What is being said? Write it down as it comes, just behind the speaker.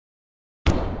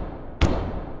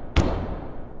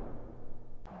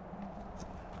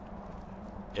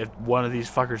if one of these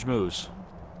fuckers moves.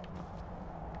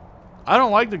 I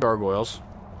don't like the gargoyles.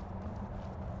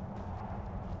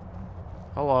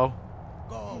 Hello.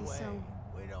 Go away. So,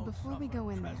 We don't before we go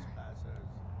in there, trespassers.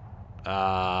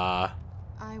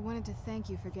 I wanted to thank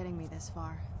you for getting me this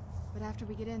far. But after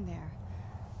we get in there,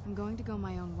 I'm going to go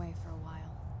my own way for a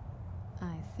while.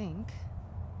 I think.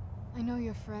 I know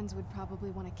your friends would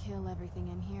probably want to kill everything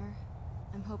in here.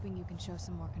 I'm hoping you can show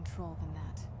some more control than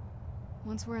that.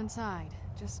 Once we're inside,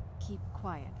 just keep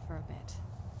quiet for a bit.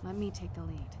 Let me take the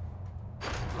lead.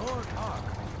 Lord Hark,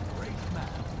 great man.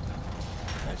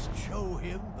 Let's show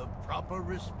him the proper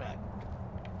respect.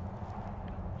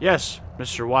 Yes,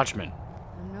 Mr. Watchman.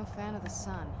 I'm no fan of the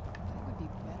sun, but it would be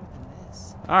better than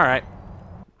this. Alright.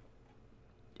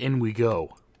 In we go.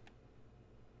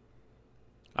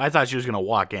 I thought she was going to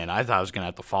walk in. I thought I was going to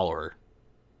have to follow her.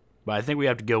 But I think we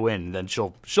have to go in, and then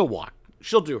she'll walk.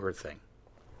 She'll do her thing.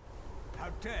 How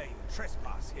dare you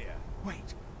trespass here?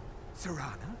 Wait,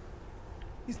 Serana?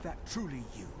 Is that truly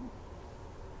you?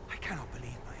 I cannot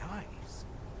believe my eyes.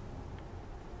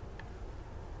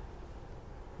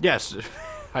 Yes,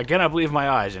 I cannot believe my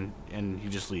eyes, and he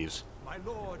just leaves. My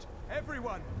lord,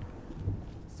 everyone!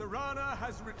 Serana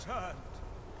has returned.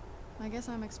 I guess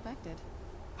I'm expected.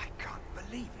 I can't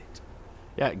believe it.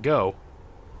 Yeah, go.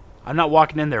 I'm not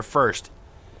walking in there first.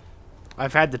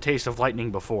 I've had the taste of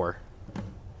lightning before.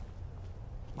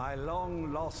 My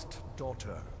long-lost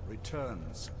daughter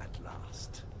returns at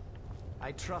last.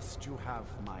 I trust you have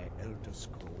my Elder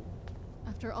Scroll.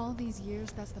 After all these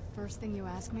years, that's the first thing you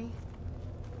ask me?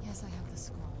 Yes, I have the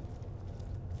scroll.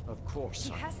 Of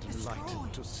course, I'm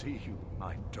delighted to see you,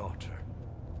 my daughter.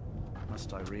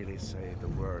 Must I really say the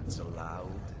words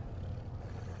aloud?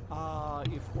 Ah,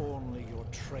 if only your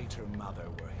traitor mother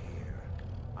were here.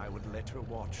 I would let her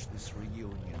watch this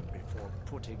reunion before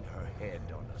putting her head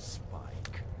on a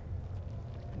spike.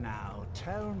 Now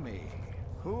tell me,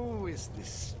 who is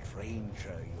this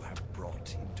stranger you have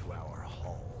brought into our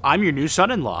hall? I'm your new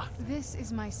son-in-law. This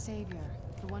is my savior,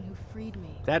 the one who freed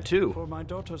me. That too. For my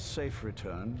daughter's safe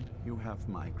return, you have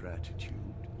my gratitude.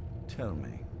 Tell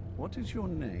me, what is your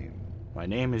name? My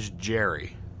name is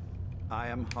Jerry. I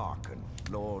am Harkin,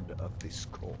 Lord of this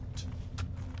court.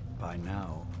 By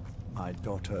now, my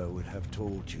daughter would have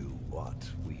told you what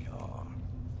we are.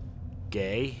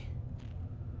 Gay?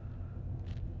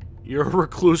 You're a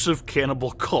reclusive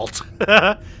cannibal cult.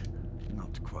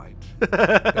 Not quite.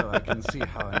 Though I can see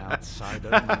how an outsider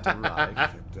might arrive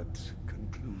at that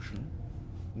conclusion.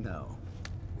 No,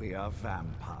 we are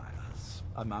vampires,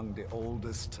 among the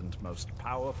oldest and most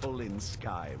powerful in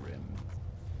Skyrim.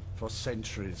 For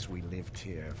centuries we lived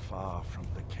here, far from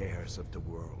the cares of the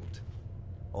world.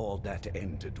 All that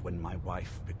ended when my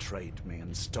wife betrayed me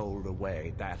and stole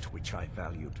away that which I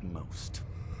valued most.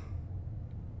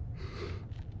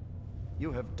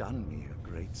 You have done me a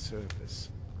great service,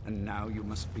 and now you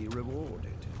must be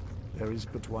rewarded. There is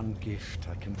but one gift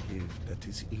I can give that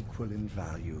is equal in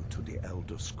value to the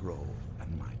Elder Scroll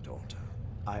and my daughter.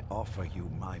 I offer you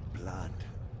my blood.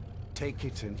 Take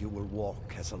it and you will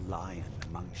walk as a lion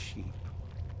among sheep.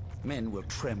 Men will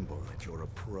tremble at your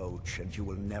approach and you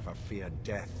will never fear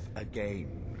death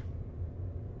again.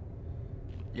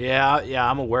 Yeah,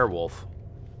 I'm a werewolf.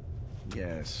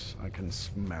 Yes, I can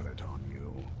smell it on you.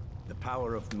 The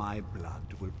power of my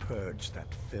blood will purge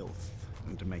that filth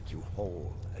and make you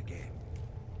whole again.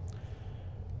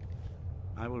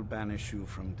 I will banish you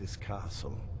from this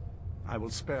castle. I will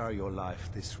spare your life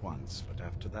this once, but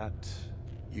after that,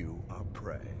 you are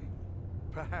prey.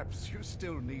 Perhaps you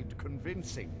still need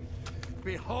convincing.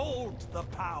 Behold the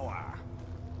power!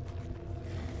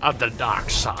 Of the dark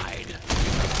side.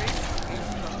 This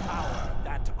is the power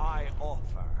that I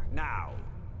offer. Now,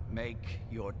 make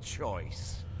your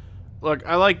choice. Look,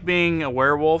 I like being a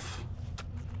werewolf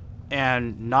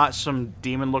and not some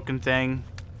demon-looking thing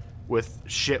with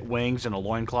shit wings and a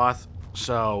loincloth.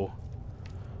 So,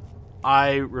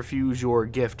 I refuse your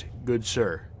gift, good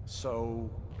sir. So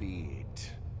be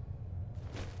it.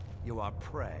 You are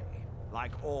prey,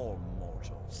 like all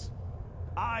mortals.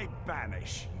 I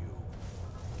banish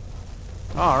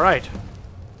you. Alright.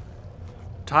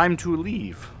 Time to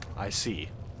leave, I see.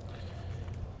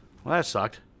 Well, that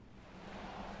sucked.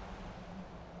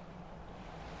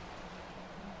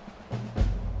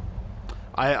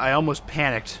 I almost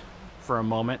panicked for a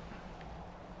moment.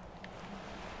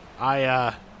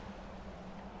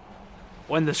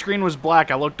 When the screen was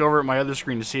black, I looked over at my other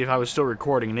screen to see if I was still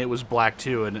recording, and it was black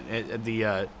too, and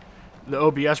the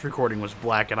OBS recording was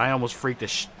black, and I almost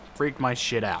freaked my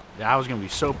shit out. I was gonna be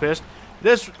so pissed.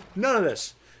 None of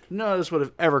this would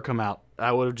have ever come out.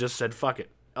 I would have just said, fuck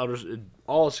it.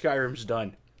 All of Skyrim's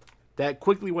done. That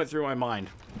quickly went through my mind,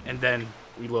 and then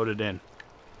we loaded in.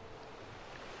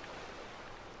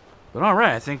 But all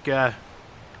right, I think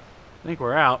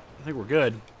we're out. I think we're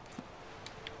good.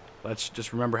 Let's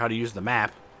just remember how to use the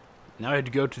map. Now I had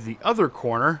to go to the other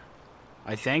corner,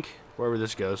 I think, wherever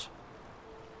this goes.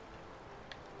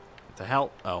 What the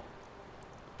hell? Oh.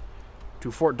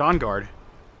 To Fort Dawnguard.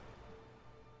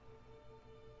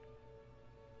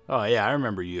 Oh, yeah, I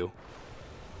remember you.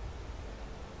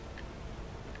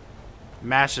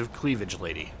 Massive cleavage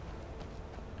lady.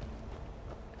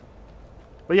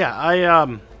 But yeah,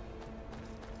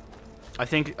 I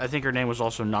think her name was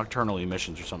also Nocturnal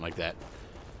Emissions or something like that.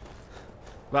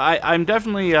 But I'm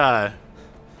definitely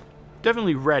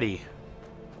definitely ready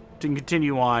to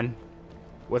continue on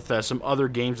with some other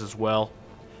games as well.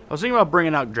 I was thinking about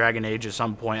bringing out Dragon Age at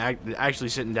some point. Actually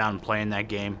sitting down and playing that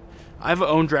game. I've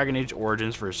owned Dragon Age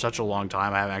Origins for such a long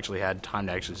time. I haven't actually had time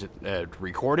to actually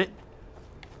record it.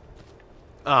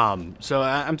 So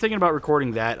I'm thinking about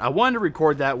recording that. I wanted to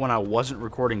record that when I wasn't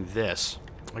recording this.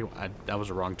 That was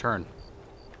a wrong turn.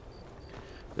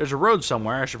 There's a road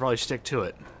somewhere. I should probably stick to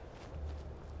it.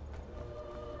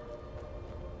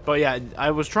 But yeah,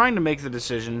 I was trying to make the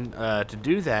decision to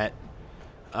do that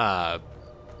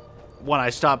when I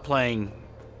stopped playing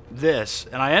this,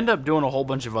 and I ended up doing a whole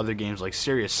bunch of other games like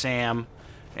Serious Sam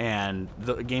and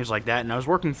games like that, and I was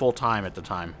working full time at the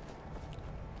time.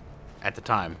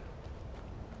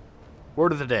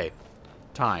 Word of the day.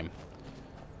 Time.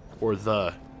 Or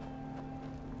the.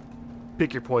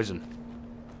 Pick your poison.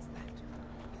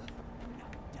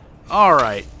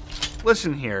 Alright.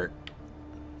 Listen here.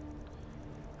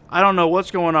 I don't know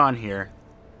what's going on here,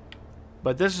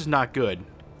 but this is not good.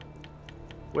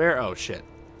 Where? Oh, shit.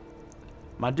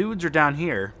 My dudes are down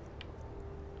here.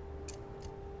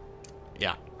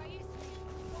 Yeah.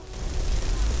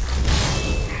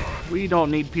 We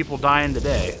don't need people dying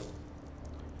today.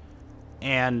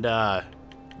 And the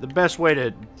best way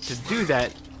to do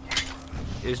that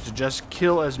is to just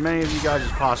kill as many of you guys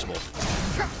as possible.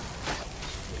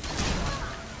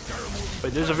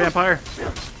 Wait, there's a vampire?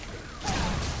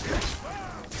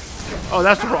 Oh,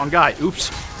 that's the wrong guy.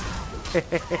 Oops.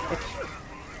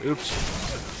 Oops.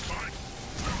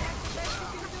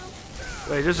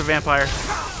 Wait, there's a vampire.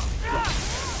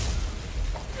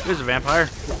 There's a vampire.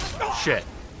 Shit.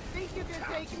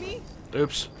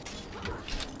 Oops.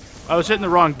 I was hitting the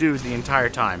wrong dude the entire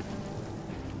time.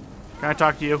 Can I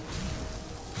talk to you?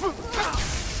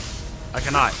 I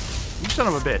cannot. You son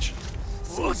of a bitch.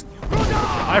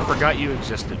 I forgot you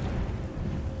existed.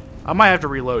 I might have to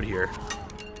reload here.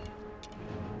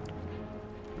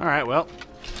 Alright, well.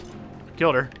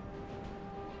 Killed her.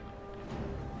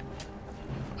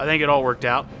 I think it all worked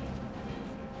out.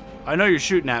 I know you're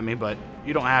shooting at me, but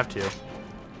you don't have to.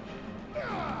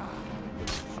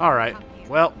 Alright.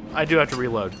 Well, I do have to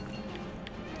reload.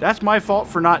 That's my fault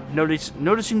for not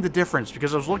noticing the difference,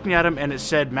 because I was looking at him and it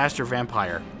said Master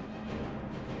Vampire.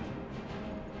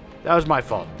 That was my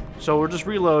fault. So we'll just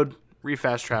reload,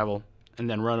 refast travel, and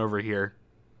then run over here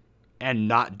and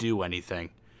not do anything.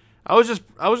 I was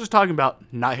just talking about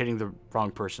not hitting the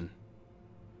wrong person.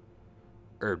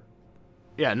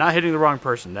 Yeah, not hitting the wrong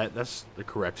person. That's the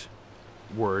correct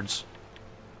words.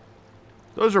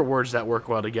 Those are words that work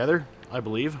well together, I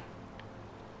believe.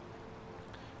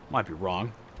 Might be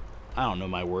wrong. I don't know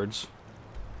my words.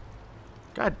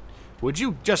 God, would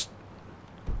you just...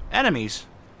 Enemies?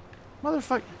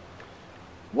 Motherfucker.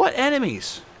 What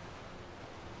enemies?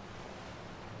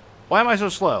 Why am I so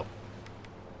slow?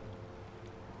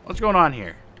 What's going on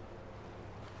here?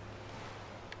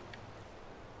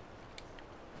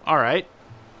 Alright.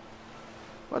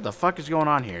 What the fuck is going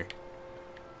on here?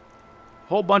 A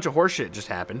whole bunch of horseshit just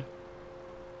happened.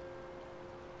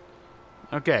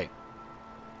 Okay.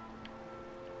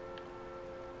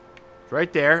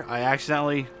 Right there, I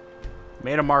accidentally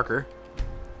made a marker.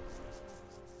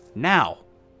 Now,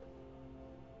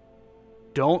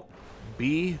 don't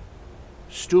be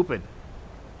stupid.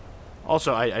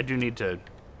 Also, I do need to...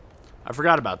 I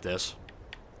forgot about this.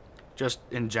 Just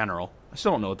in general. I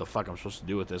still don't know what the fuck I'm supposed to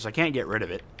do with this. I can't get rid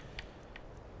of it.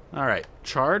 Alright,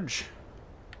 charge.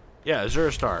 Yeah,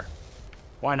 Azura Star.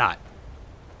 Why not?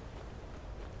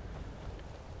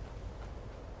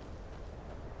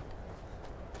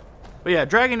 But yeah,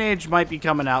 Dragon Age might be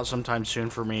coming out sometime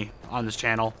soon for me on this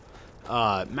channel.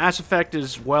 Mass Effect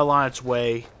is well on its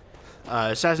way.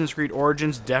 Assassin's Creed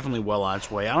Origins definitely well on its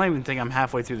way. I don't even think I'm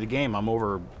halfway through the game.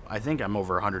 I think I'm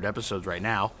over 100 episodes right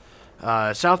now.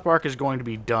 South Park is going to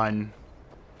be done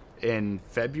in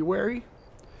February.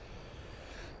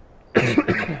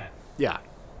 Yeah.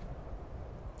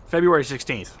 February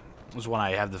 16th was when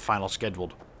I have the final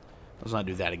scheduled. Let's not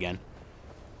do that again.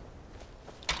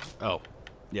 Oh,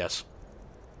 yes.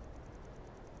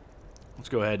 Let's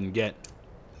go ahead and get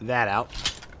that out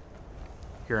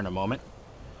here in a moment.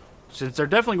 Since they're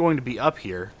definitely going to be up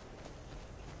here.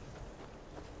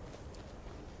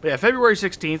 But yeah, February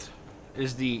 16th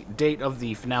is the date of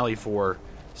the finale for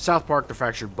South Park: The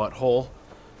Fractured But Whole.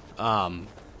 That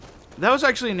was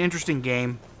actually an interesting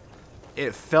game.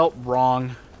 It felt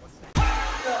wrong